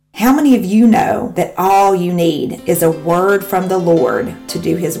How many of you know that all you need is a word from the Lord to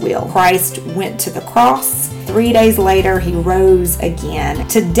do His will? Christ went to the cross. 3 days later, He rose again.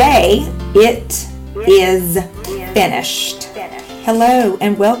 Today, it is finished. Hello,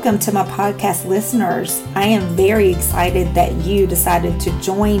 and welcome to my podcast listeners. I am very excited that you decided to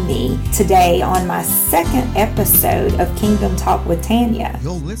join me today on my second episode of Kingdom Talk with Tanya.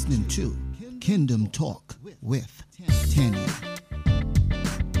 You're listening to Kingdom Talk with Tanya.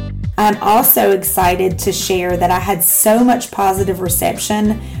 I'm also excited to share that I had so much positive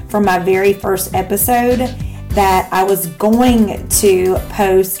reception from my very first episode that I was going to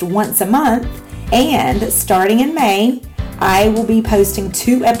post once a month, and starting in May, I will be posting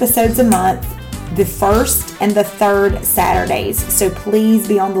 2 episodes a month, the first and the third Saturdays. So please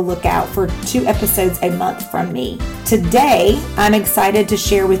be on the lookout for 2 episodes a month from me. Today, I'm excited to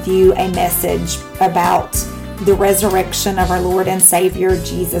share with you a message about the resurrection of our Lord and Savior,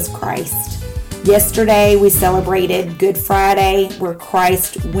 Jesus Christ. Yesterday, we celebrated Good Friday, where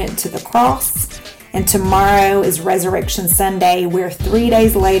Christ went to the cross. And tomorrow is Resurrection Sunday, where 3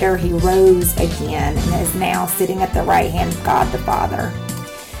 days later, He rose again and is now sitting at the right hand of God the Father.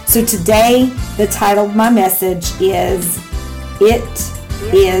 So today, the title of my message is, It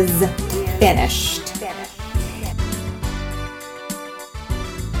is Finished.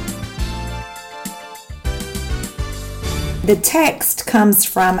 The text comes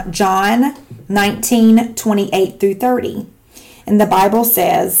from John 19:28 through 30. And the Bible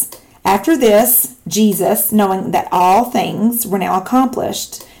says, "After this, Jesus, knowing that all things were now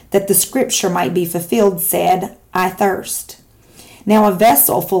accomplished, that the scripture might be fulfilled, said, I thirst. Now a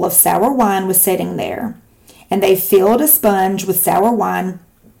vessel full of sour wine was sitting there, and they filled a sponge with sour wine,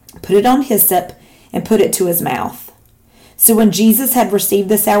 put it on hyssop, and put it to his mouth. So when Jesus had received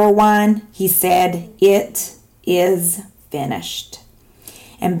the sour wine, he said, It is finished.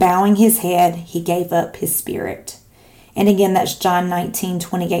 And bowing his head, he gave up his spirit." And again, that's John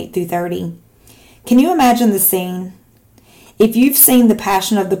 19:28 through 30. Can you imagine the scene? If you've seen The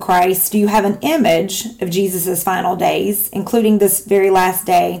Passion of the Christ, you have an image of Jesus' final days, including this very last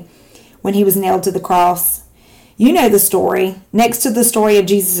day when he was nailed to the cross. You know the story. Next to the story of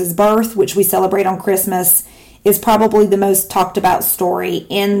Jesus' birth, which we celebrate on Christmas, is probably the most talked about story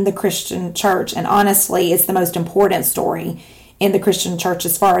in the Christian church. And honestly, it's the most important story in the Christian church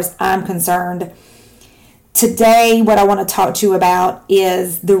as far as I'm concerned. Today, what I want to talk to you about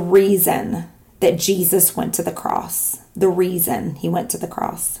is the reason that Jesus went to the cross. The reason he went to the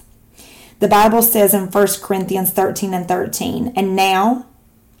cross. The Bible says in 1 Corinthians 13:13, "And now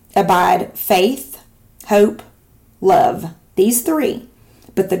abide faith, hope, love." These 3.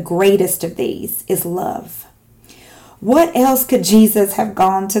 But the greatest of these is love. What else could Jesus have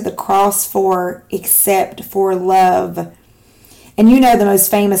gone to the cross for except for love? And you know the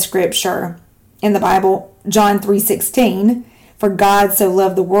most famous scripture in the Bible, John 3:16, "For God so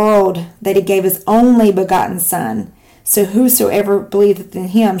loved the world that he gave his only begotten Son, so whosoever believeth in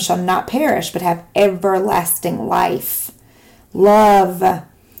him shall not perish but have everlasting life." Love.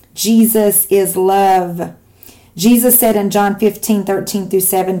 Jesus is love. Jesus said in John 15:13 through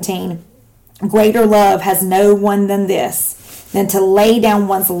 17, "Greater love has no one than this, than to lay down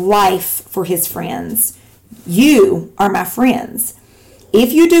one's life for his friends. You are my friends,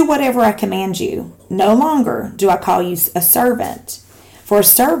 if you do whatever I command you. No longer do I call you a servant, for a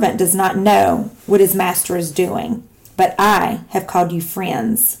servant does not know what his master is doing, but I have called you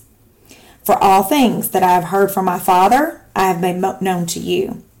friends. For all things that I have heard from my Father, I have made known to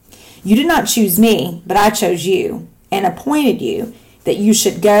you. You did not choose me, but I chose you, and appointed you, that you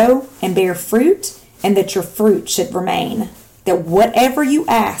should go and bear fruit, and that your fruit should remain, that whatever you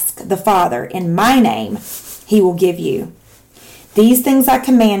ask the Father in my name, he will give you. These things I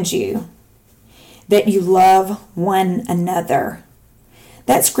command you, that you love one another."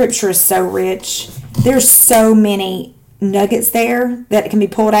 That scripture is so rich. There's so many nuggets there that can be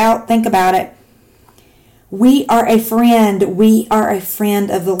pulled out. Think about it. We are a friend. We are a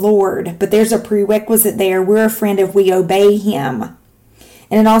friend of the Lord. But there's a prerequisite there. We're a friend if we obey him.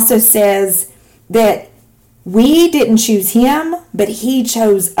 And it also says that we didn't choose him, but he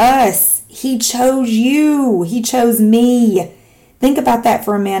chose us. He chose you. He chose me. Think about that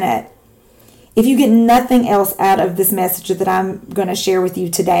for a minute. If you get nothing else out of this message that I'm going to share with you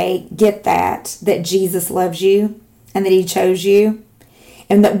today, get that Jesus loves you and that he chose you,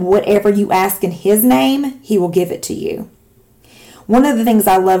 and that whatever you ask in his name, he will give it to you. One of the things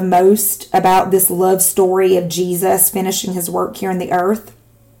I love most about this love story of Jesus finishing his work here on the earth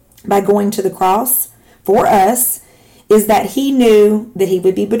by going to the cross for us is that he knew that he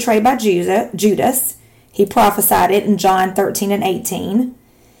would be betrayed by Judas. He prophesied it in John 13 and 18.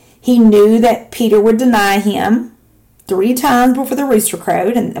 He knew that Peter would deny him 3 times before the rooster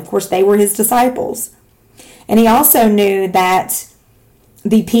crowed, and of course they were his disciples. And he also knew that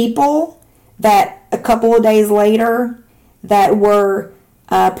the people that a couple of days later that were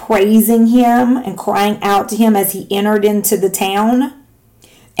praising him and crying out to him as he entered into the town,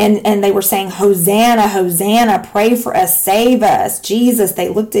 and they were saying, Hosanna, Hosanna, pray for us, save us, Jesus. They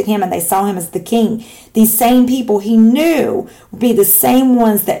looked at him and they saw him as the king. These same people he knew would be the same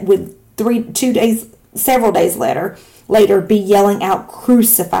ones that would several days later be yelling out,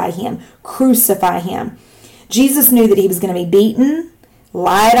 crucify him, crucify him. Jesus knew that he was going to be beaten,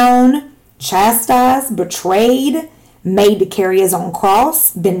 lied on, chastised, betrayed, made to carry his own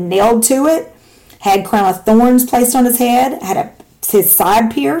cross, been nailed to it, had crown of thorns placed on his head, had his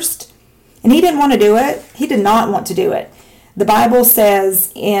side pierced, and he didn't want to do it. He did not want to do it. The Bible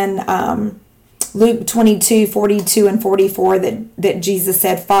says in Luke 22, 42 and 44 that Jesus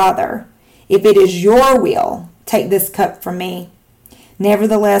said, Father, if it is your will, take this cup from me.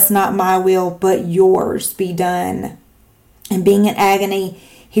 Nevertheless, not my will, but yours be done. And being in agony,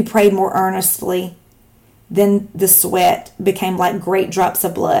 he prayed more earnestly. Then the sweat became like great drops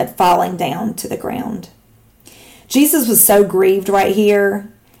of blood falling down to the ground. Jesus was so grieved right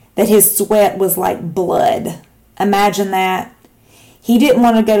here that his sweat was like blood. Imagine that. He didn't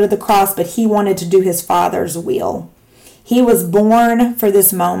want to go to the cross, but he wanted to do his Father's will. He was born for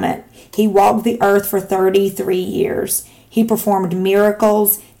this moment. He walked the earth for 33 years. He performed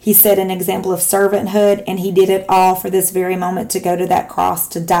miracles. He set an example of servanthood, and he did it all for this very moment to go to that cross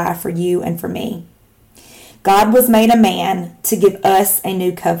to die for you and for me. God was made a man to give us a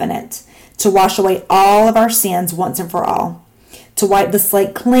new covenant, to wash away all of our sins once and for all, to wipe the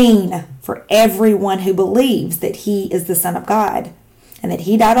slate clean for everyone who believes that he is the Son of God and that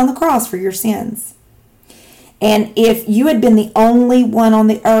he died on the cross for your sins. And if you had been the only one on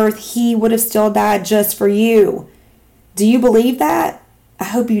the earth, he would have still died just for you. Do you believe that? I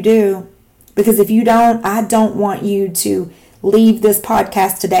hope you do. Because if you don't, I don't want you to leave this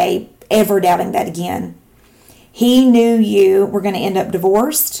podcast today ever doubting that again. He knew you were going to end up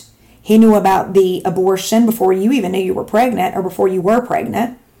divorced. He knew about the abortion before you even knew you were pregnant or before you were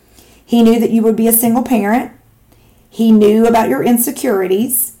pregnant. He knew that you would be a single parent. He knew about your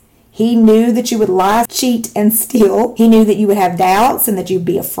insecurities. He knew that you would lie, cheat, and steal. He knew that you would have doubts and that you'd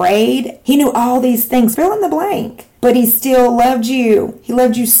be afraid. He knew all these things. Fill in the blank. But he still loved you. He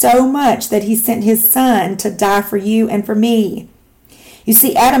loved you so much that he sent his son to die for you and for me. You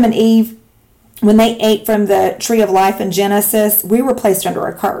see, Adam and Eve, when they ate from the tree of life in Genesis, we were placed under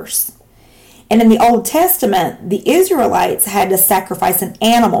a curse. And in the Old Testament, the Israelites had to sacrifice an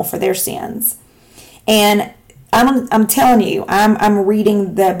animal for their sins. And I'm telling you, I'm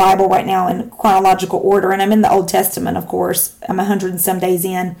reading the Bible right now in chronological order, and I'm in the Old Testament, of course. I'm 100 and some days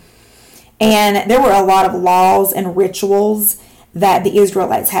in. And there were a lot of laws and rituals that the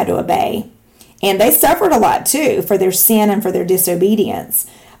Israelites had to obey. And they suffered a lot, too, for their sin and for their disobedience.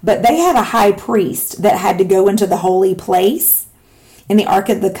 But they had a high priest that had to go into the holy place in the Ark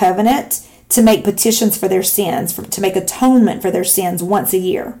of the Covenant to make petitions for their sins, to make atonement for their sins once a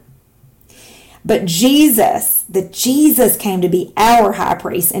year. But Jesus came to be our high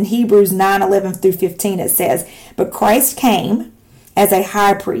priest. In Hebrews 9:11 through 15 it says, but Christ came as a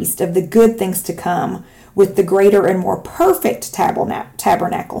high priest of the good things to come with the greater and more perfect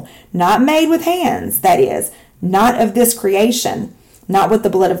tabernacle, not made with hands, that is, not of this creation, not with the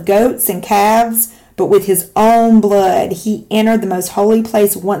blood of goats and calves, but with his own blood he entered the most holy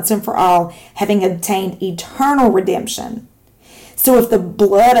place once and for all, having obtained eternal redemption. So if the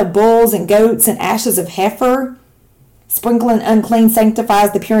blood of bulls and goats and ashes of heifer, sprinkling unclean,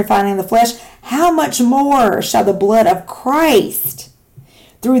 sanctifies the purifying of the flesh, how much more shall the blood of Christ,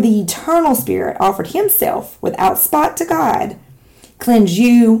 through the eternal Spirit offered himself without spot to God, cleanse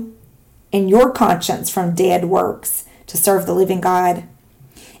you and your conscience from dead works to serve the living God?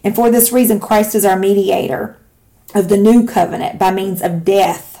 And for this reason, Christ is our mediator of the new covenant by means of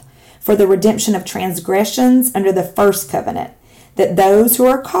death for the redemption of transgressions under the first covenant, that those who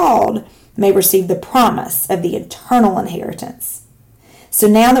are called may receive the promise of the eternal inheritance. So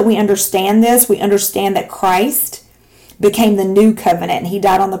now that we understand this, we understand that Christ became the new covenant and he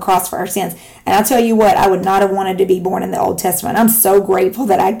died on the cross for our sins. And I'll tell you what, I would not have wanted to be born in the Old Testament. I'm so grateful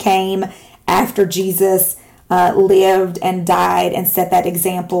that I came after Jesus lived and died and set that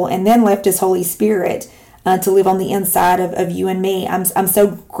example and then left his Holy Spirit to live on the inside of you and me. I'm so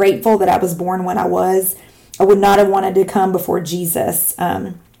grateful that I was born when I was. I would not have wanted to come before Jesus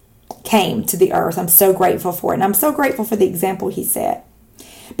came to the earth. I'm so grateful for it. And I'm so grateful for the example he set.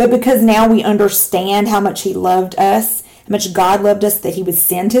 But because now we understand how much he loved us how much God loved us that he would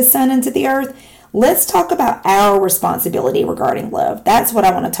send his son into the earth. Let's talk about our responsibility regarding love. That's what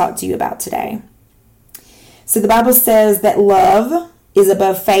I want to talk to you about today. So the Bible says that love is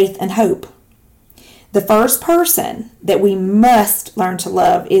above faith and hope. The first person that we must learn to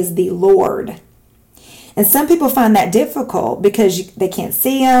love is the Lord. And some people find that difficult because they can't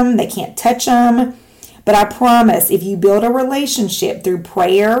see him, they can't touch him. But I promise, if you build a relationship through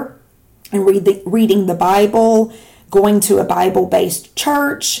prayer and reading the Bible, going to a Bible-based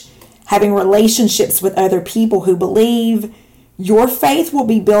church, having relationships with other people who believe, your faith will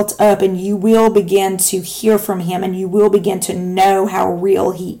be built up and you will begin to hear from him and you will begin to know how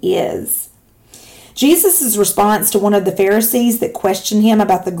real he is. Jesus' response to one of the Pharisees that questioned him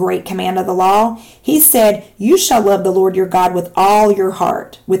about the great command of the law, he said, "You shall love the Lord your God with all your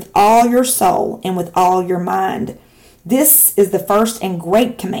heart, with all your soul, and with all your mind. This is the first and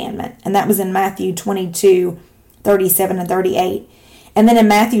great commandment." And that was in Matthew 22:37 and 38. And then in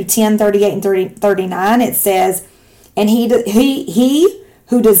Matthew 10:38 and 39, it says, "And he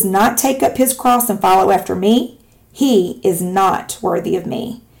who does not take up his cross and follow after me, he is not worthy of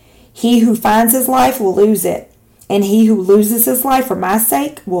me. He who finds his life will lose it, and he who loses his life for my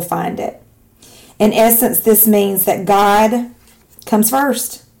sake will find it." In essence, this means that God comes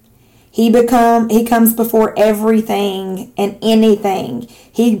first. He comes before everything and anything.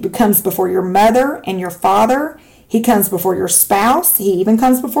 He comes before your mother and your father. He comes before your spouse. He even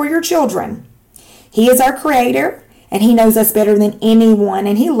comes before your children. He is our creator, and he knows us better than anyone,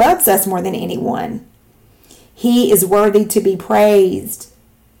 and he loves us more than anyone. He is worthy to be praised.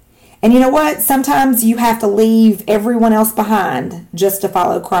 And you know what? Sometimes you have to leave everyone else behind just to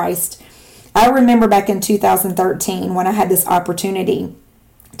follow Christ. I remember back in 2013 when I had this opportunity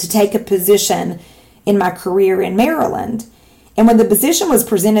to take a position in my career in Maryland. And when the position was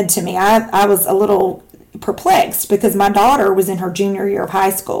presented to me, I was a little perplexed because my daughter was in her junior year of high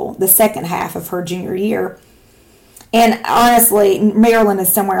school, the second half of her junior year. And honestly, Maryland is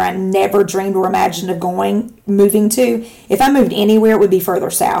somewhere I never dreamed or imagined of moving to. If I moved anywhere, it would be further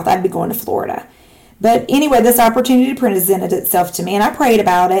south. I'd be going to Florida. But anyway, this opportunity presented itself to me, and I prayed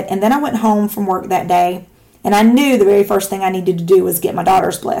about it. And then I went home from work that day, and I knew the very first thing I needed to do was get my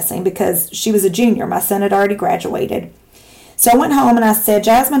daughter's blessing because she was a junior. My son had already graduated. So I went home and I said,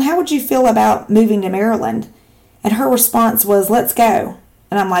 "Jasmine, how would you feel about moving to Maryland?" And her response was, "Let's go."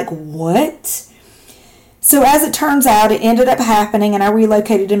 And I'm like, "What?" So as it turns out, it ended up happening, and I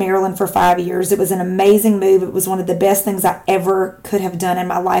relocated to Maryland for 5 years. It was an amazing move. It was one of the best things I ever could have done in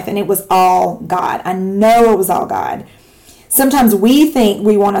my life, and it was all God. I know it was all God. Sometimes we think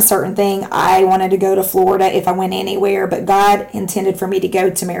we want a certain thing. I wanted to go to Florida if I went anywhere, but God intended for me to go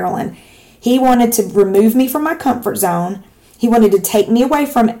to Maryland. He wanted to remove me from my comfort zone. He wanted to take me away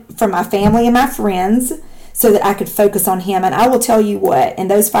from my family and my friends so that I could focus on him. And I will tell you what, in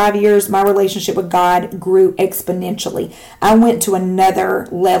those 5 years, my relationship with God grew exponentially. I went to another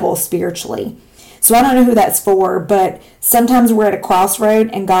level spiritually. So I don't know who that's for, but sometimes we're at a crossroad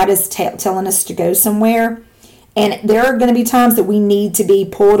and God is telling us to go somewhere. And there are going to be times that we need to be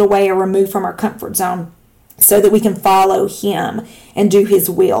pulled away or removed from our comfort zone so that we can follow him and do his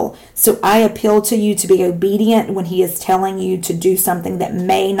will. So I appeal to you to be obedient when he is telling you to do something that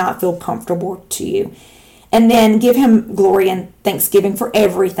may not feel comfortable to you. And then give him glory and thanksgiving for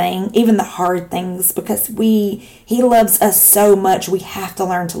everything, even the hard things, because he loves us so much. We have to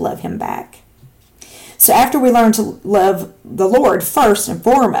learn to love him back. So after we learn to love the Lord first and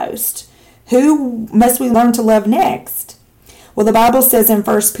foremost, who must we learn to love next? Well, the Bible says in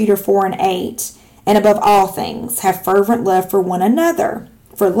 1 Peter 4 and 8, "And above all things, have fervent love for one another,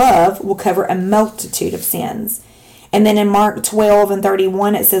 for love will cover a multitude of sins." And then in Mark 12 and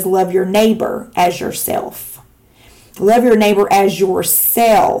 31, it says, "Love your neighbor as yourself." Love your neighbor as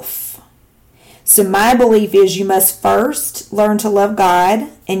yourself. So my belief is you must first learn to love God,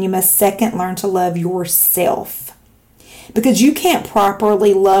 and you must second learn to love yourself. Because you can't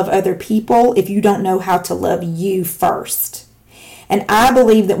properly love other people if you don't know how to love you first. And I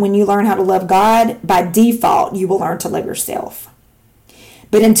believe that when you learn how to love God, by default, you will learn to love yourself.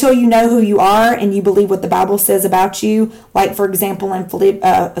 But until you know who you are and you believe what the Bible says about you, like for example in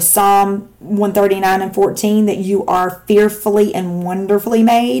Psalm 139 and 14, that you are fearfully and wonderfully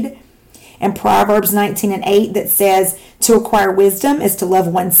made, and Proverbs 19 and 8 that says to acquire wisdom is to love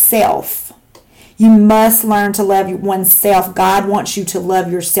oneself. You must learn to love oneself. God wants you to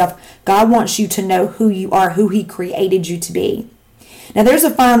love yourself. God wants you to know who you are, who he created you to be. Now there's a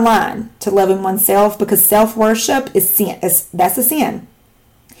fine line to loving oneself because self-worship is sin. That's a sin.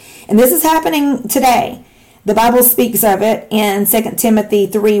 And this is happening today. The Bible speaks of it in 2 Timothy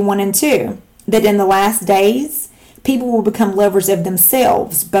 3, 1 and 2, that in the last days, People will become lovers of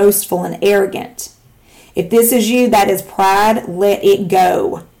themselves, boastful and arrogant. If this is you, that is pride, let it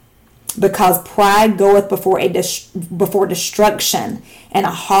go. Because pride goeth before destruction, and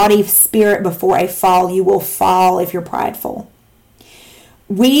a haughty spirit before a fall. You will fall if you're prideful.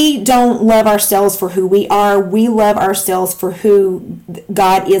 We don't love ourselves for who we are. We love ourselves for who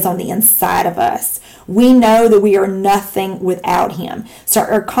God is on the inside of us. We know that we are nothing without Him. So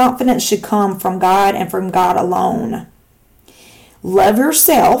our confidence should come from God and from God alone. Love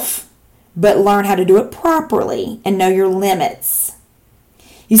yourself, but learn how to do it properly and know your limits.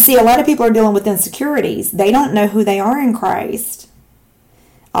 You see, a lot of people are dealing with insecurities. They don't know who they are in Christ.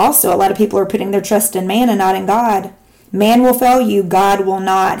 Also, a lot of people are putting their trust in man and not in God. Man will fail you, God will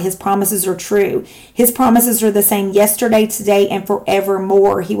not. His promises are true. His promises are the same yesterday, today, and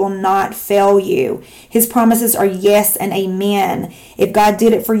forevermore. He will not fail you. His promises are yes and amen. If God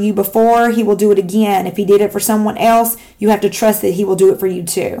did it for you before, He will do it again. If He did it for someone else, you have to trust that He will do it for you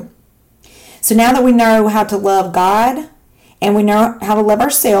too. So now that we know how to love God and we know how to love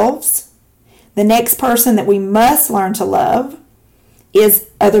ourselves, the next person that we must learn to love is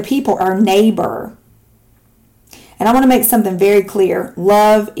other people, our neighbor. And I want to make something very clear.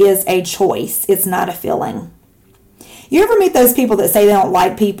 Love is a choice. It's not a feeling. You ever meet those people that say they don't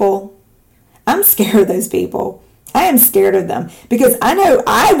like people? I'm scared of those people. I am scared of them because I know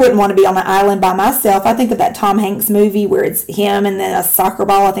I wouldn't want to be on an island by myself. I think of that Tom Hanks movie where it's him and then a soccer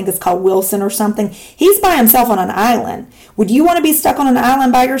ball. I think it's called Wilson or something. He's by himself on an island. Would you want to be stuck on an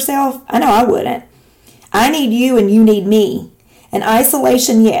island by yourself? I know I wouldn't. I need you and you need me. And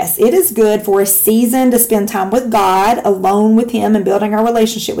isolation, yes, it is good for a season to spend time with God, alone with Him and building our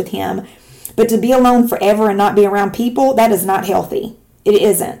relationship with Him. But to be alone forever and not be around people, that is not healthy. It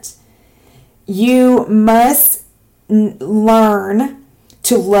isn't. You must learn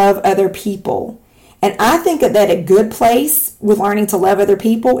to love other people. And I think that a good place with learning to love other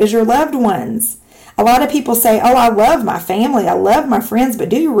people is your loved ones. A lot of people say, oh, I love my family, I love my friends, but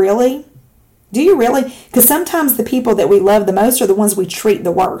do you really? Do you really? Because sometimes the people that we love the most are the ones we treat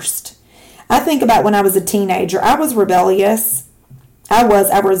the worst. I think about when I was a teenager. I was rebellious. I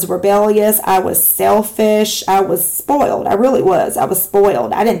was rebellious. I was selfish. I was spoiled. I really was. I was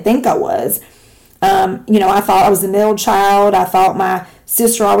spoiled. I didn't think I was. I thought I was the middle child. I thought my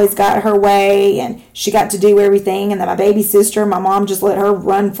sister always got her way and she got to do everything. And then my baby sister, my mom just let her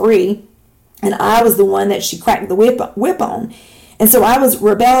run free. And I was the one that she cracked the whip on. And so I was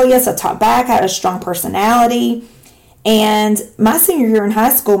rebellious. I talked back. I had a strong personality. And my senior year in high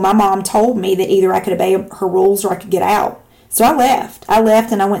school, my mom told me that either I could obey her rules or I could get out. So I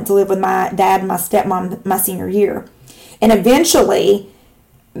left. And I went to live with my dad and my stepmom my senior year. And eventually,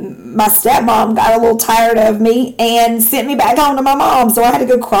 my stepmom got a little tired of me and sent me back home to my mom. So I had to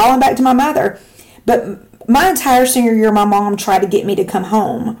go crawling back to my mother. But my entire senior year, my mom tried to get me to come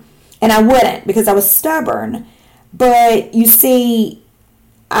home. And I wouldn't because I was stubborn. But you see,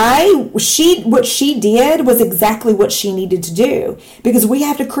 what she did was exactly what she needed to do, because we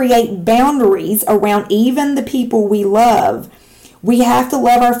have to create boundaries around even the people we love. We have to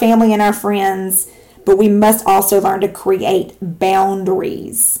love our family and our friends, but we must also learn to create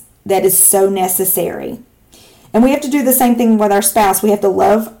boundaries. That is so necessary. And we have to do the same thing with our spouse. We have to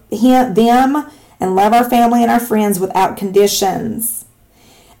love them and love our family and our friends without conditions.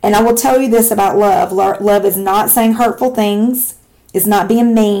 And I will tell you this about love. Love is not saying hurtful things. It's not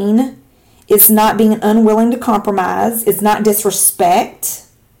being mean. It's not being unwilling to compromise. It's not disrespect.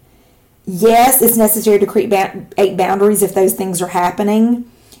 Yes, it's necessary to create boundaries if those things are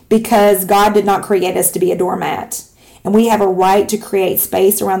happening, because God did not create us to be a doormat. And we have a right to create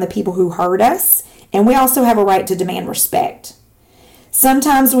space around the people who hurt us. And we also have a right to demand respect.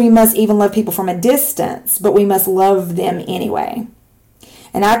 Sometimes we must even love people from a distance, but we must love them anyway.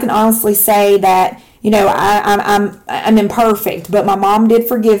 And I can honestly say that, I'm imperfect, but my mom did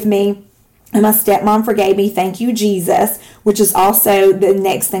forgive me and my stepmom forgave me. Thank you, Jesus, which is also the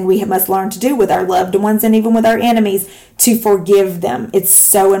next thing we must learn to do with our loved ones and even with our enemies, to forgive them. It's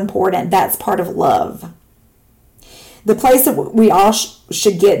so important. That's part of love. The place that we all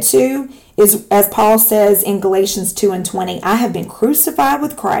should get to is, as Paul says in Galatians 2:20, I have been crucified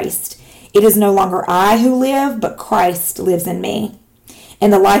with Christ. It is no longer I who live, but Christ lives in me.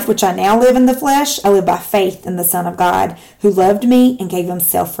 And the life which I now live in the flesh, I live by faith in the Son of God, who loved me and gave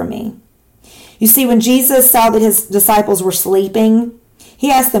himself for me. You see, when Jesus saw that his disciples were sleeping, he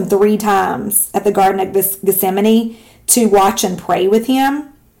asked them 3 times at the Garden of Gethsemane to watch and pray with him.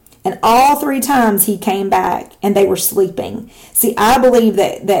 And all 3 times he came back and they were sleeping. See, I believe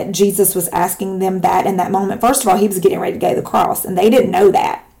that Jesus was asking them that in that moment. First of all, he was getting ready to go to the cross, and they didn't know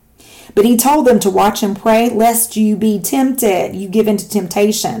that. But he told them to watch and pray lest you be tempted, you give into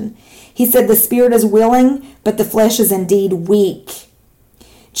temptation. He said the spirit is willing, but the flesh is indeed weak.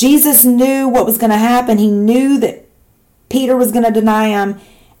 Jesus knew what was going to happen. He knew that Peter was going to deny him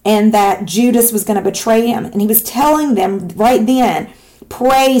and that Judas was going to betray him. And he was telling them right then,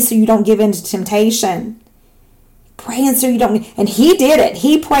 pray so you don't give in to temptation. Praying so you don't. And he did it.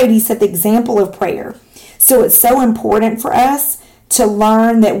 He prayed. He set the example of prayer. So it's so important for us to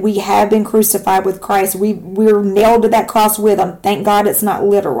learn that we have been crucified with Christ. We're nailed to that cross with him. Thank God it's not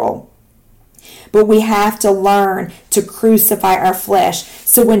literal. But we have to learn to crucify our flesh.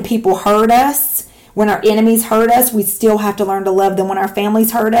 So when people hurt us, when our enemies hurt us, we still have to learn to love them. When our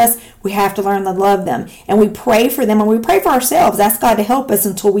families hurt us, we have to learn to love them. And we pray for them and we pray for ourselves. Ask God to help us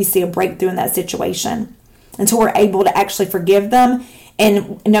until we see a breakthrough in that situation. Until we're able to actually forgive them.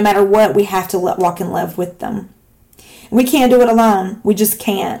 And no matter what, we have to walk in love with them. We can't do it alone. We just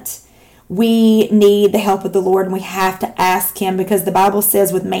can't. We need the help of the Lord, and we have to ask him, because the Bible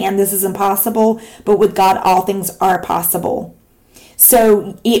says with man this is impossible, but with God all things are possible.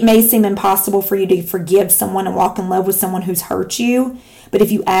 So it may seem impossible for you to forgive someone and walk in love with someone who's hurt you, but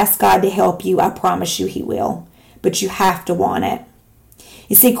if you ask God to help you, I promise you he will. But you have to want it.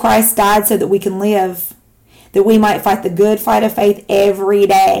 You see, Christ died so that we can live, that we might fight the good fight of faith every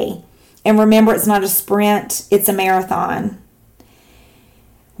day. And remember, it's not a sprint, it's a marathon.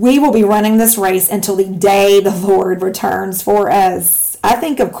 We will be running this race until the day the Lord returns for us. I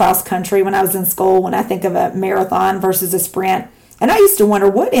think of cross country when I was in school, when I think of a marathon versus a sprint. And I used to wonder,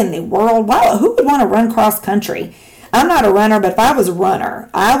 what in the world? Wow, who would want to run cross country? I'm not a runner, but if I was a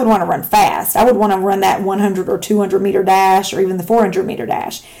runner, I would want to run fast. I would want to run that 100 or 200 meter dash or even the 400 meter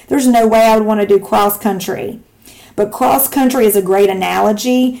dash. There's no way I would want to do cross country. But cross country is a great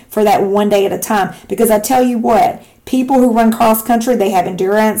analogy for that one day at a time. Because I tell you what, people who run cross country, they have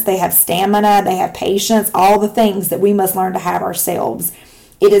endurance, they have stamina, they have patience, all the things that we must learn to have ourselves.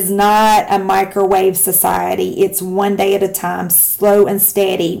 It is not a microwave society. It's one day at a time. Slow and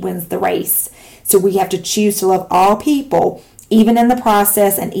steady wins the race. So we have to choose to love all people, even in the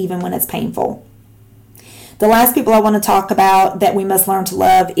process and even when it's painful. The last people I want to talk about that we must learn to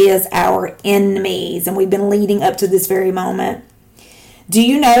love is our enemies. And we've been leading up to this very moment. Do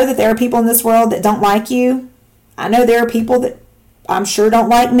you know that there are people in this world that don't like you? I know there are people that I'm sure don't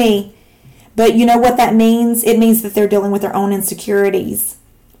like me. But you know what that means? It means that they're dealing with their own insecurities.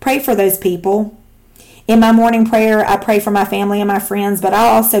 Pray for those people. In my morning prayer, I pray for my family and my friends, but I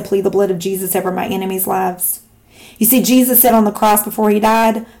also plead the blood of Jesus over my enemies' lives. You see, Jesus said on the cross before he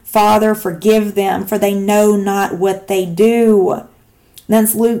died, Father, forgive them, for they know not what they do.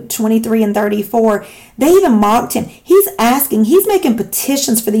 That's Luke 23 and 34. They even mocked him. He's making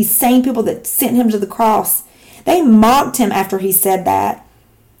petitions for these same people that sent him to the cross. They mocked him after he said that.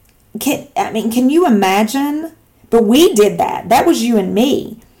 Can you imagine? But we did that. That was you and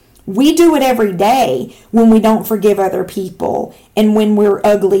me. We do it every day when we don't forgive other people and when we're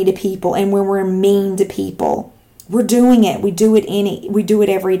ugly to people and when we're mean to people. We're doing it. We do it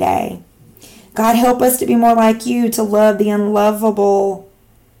every day. God, help us to be more like you, to love the unlovable.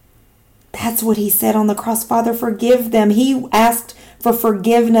 That's what he said on the cross. Father, forgive them. He asked for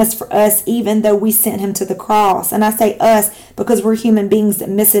forgiveness for us even though we sent him to the cross. And I say us because we're human beings that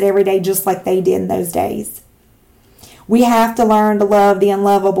miss it every day just like they did in those days. We have to learn to love the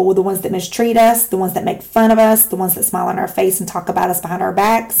unlovable, the ones that mistreat us, the ones that make fun of us, the ones that smile in our face and talk about us behind our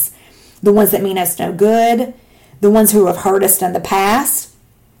backs, the ones that mean us no good, the ones who have hurt us in the past.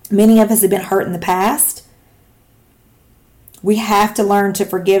 Many of us have been hurt in the past. We have to learn to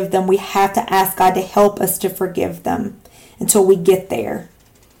forgive them. We have to ask God to help us to forgive them until we get there.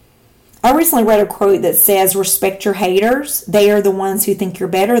 I recently read a quote that says, respect your haters. They are the ones who think you're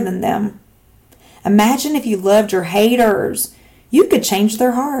better than them. Imagine if you loved your haters. You could change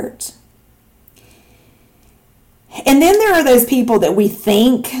their heart. And then there are those people that we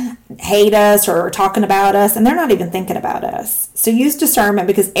think hate us or are talking about us, and they're not even thinking about us. So use discernment,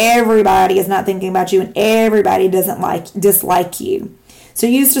 because everybody is not thinking about you and everybody doesn't dislike you. So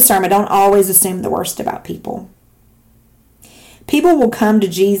use discernment. Don't always assume the worst about people. People will come to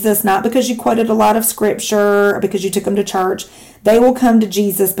Jesus not because you quoted a lot of scripture or because you took them to church. They will come to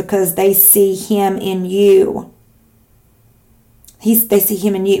Jesus because they see him in you. They see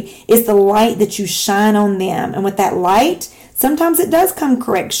him in you. It's the light that you shine on them. And with that light, sometimes it does come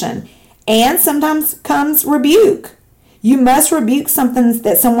correction. And sometimes comes rebuke. You must rebuke something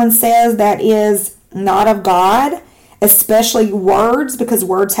that someone says that is not of God, especially words, because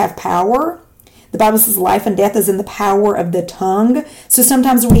words have power. The Bible says life and death is in the power of the tongue. So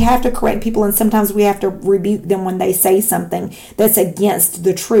sometimes we have to correct people, and sometimes we have to rebuke them when they say something that's against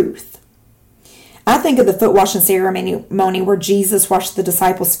the truth. I think of the foot washing ceremony where Jesus washed the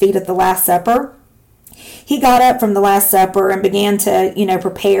disciples' feet at the Last Supper. He got up from the Last Supper and began to,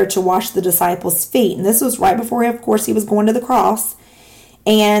 prepare to wash the disciples' feet. And this was right before, of course, he was going to the cross.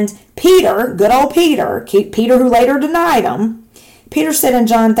 And Peter, good old Peter who later denied him, Peter said in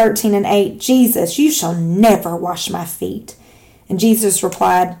John 13:8, Jesus, you shall never wash my feet. And Jesus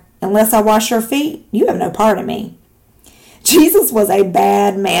replied, unless I wash your feet, you have no part in me. Jesus was a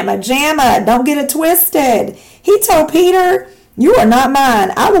bad mamma jamma. Don't get it twisted. He told Peter, you are not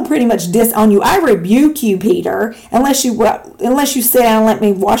mine. I will pretty much disown you. I rebuke you, Peter, unless you sit down and let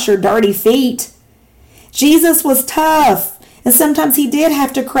me wash your dirty feet. Jesus was tough. And sometimes he did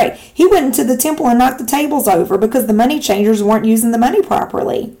have to correct. He went into the temple and knocked the tables over because the money changers weren't using the money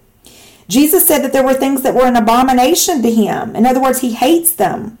properly. Jesus said that there were things that were an abomination to him. In other words, he hates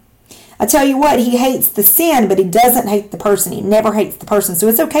them. I tell you what, he hates the sin, but he doesn't hate the person. He never hates the person. So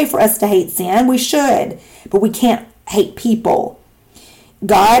it's okay for us to hate sin. We should, but we can't hate people.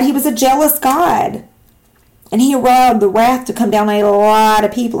 God, he was a jealous God. And he allowed the wrath to come down on a lot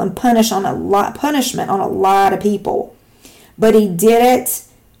of people and punishment on a lot of people. But he did it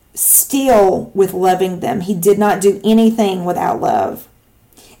still with loving them. He did not do anything without love.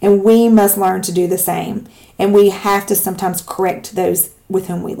 And we must learn to do the same. And we have to sometimes correct those with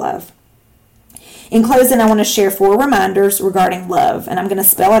whom we love. In closing, I want to share 4 reminders regarding love. And I'm going to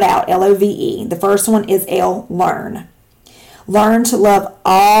spell it out, L-O-V-E. The first one is L, learn. Learn to love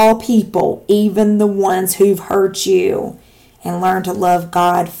all people, even the ones who've hurt you. And learn to love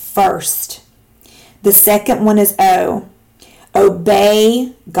God first. The second one is O.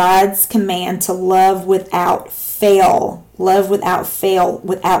 Obey God's command to love without fail. Love without fail,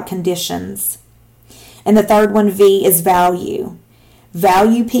 without conditions. And the third one, V, is value.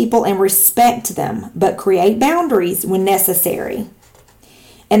 Value people and respect them, but create boundaries when necessary.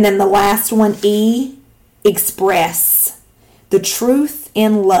 And then the last one, E, express the truth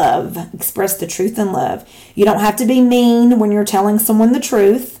in love. Express the truth in love. You don't have to be mean when you're telling someone the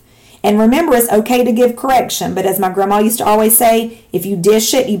truth. And remember, it's okay to give correction. But as my grandma used to always say, if you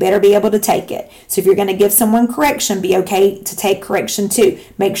dish it, you better be able to take it. So if you're going to give someone correction, be okay to take correction too.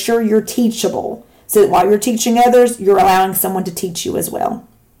 Make sure you're teachable. So that while you're teaching others, you're allowing someone to teach you as well.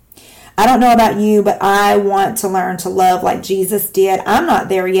 I don't know about you, but I want to learn to love like Jesus did. I'm not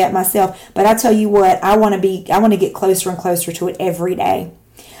there yet myself, but I tell you what, I want to get closer and closer to it every day.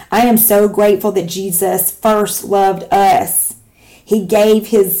 I am so grateful that Jesus first loved us. He gave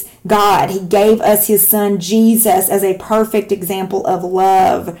his God. He gave us his son, Jesus, as a perfect example of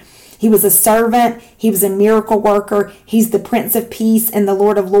love. He was a servant. He was a miracle worker. He's the Prince of Peace and the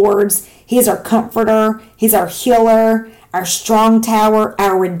Lord of Lords. He is our comforter. He's our healer, our strong tower,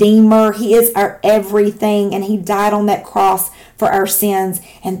 our redeemer. He is our everything. And he died on that cross for our sins.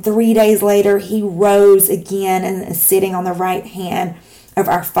 And 3 days later, he rose again and is sitting on the right hand of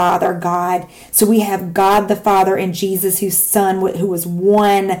our Father God. So we have God the Father and Jesus, whose Son, who was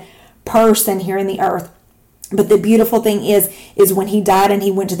one person here in the earth. But the beautiful thing is when he died and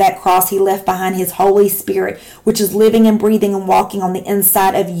he went to that cross, he left behind his Holy Spirit, which is living and breathing and walking on the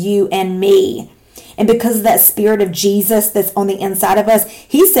inside of you and me. And because of that Spirit of Jesus that's on the inside of us,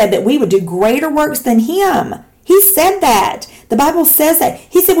 he said that we would do greater works than him. He said that. The Bible says that.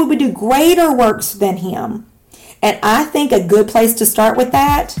 He said we would do greater works than him. And I think a good place to start with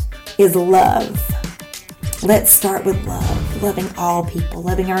that is love. Let's start with love. Loving all people,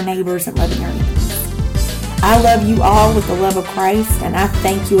 loving our neighbors and loving our enemies. I love you all with the love of Christ, and I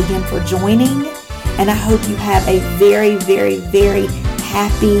thank you again for joining. And I hope you have a very, very, very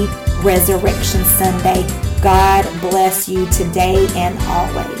happy Resurrection Sunday. God bless you today and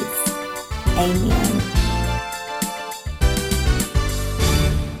always. Amen.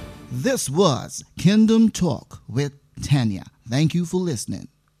 This was Kingdom Talk with Tanya. Thank you for listening.